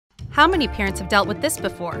How many parents have dealt with this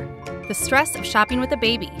before? The stress of shopping with a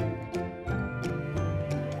baby.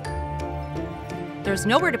 There's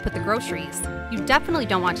nowhere to put the groceries. You definitely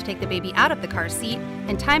don't want to take the baby out of the car seat,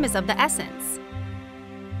 and time is of the essence.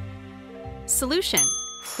 Solution: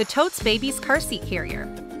 the TotesBabies car seat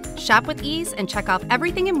carrier. Shop with ease and check off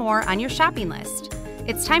everything and more on your shopping list.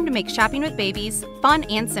 It's time to make shopping with babies fun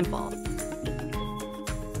and simple.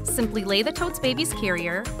 Simply lay the TotesBabies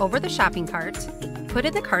carrier over the shopping cart, put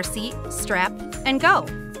in the car seat, strap, and go.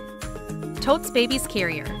 TotesBabies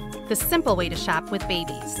carrier, the simple way to shop with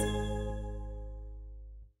babies.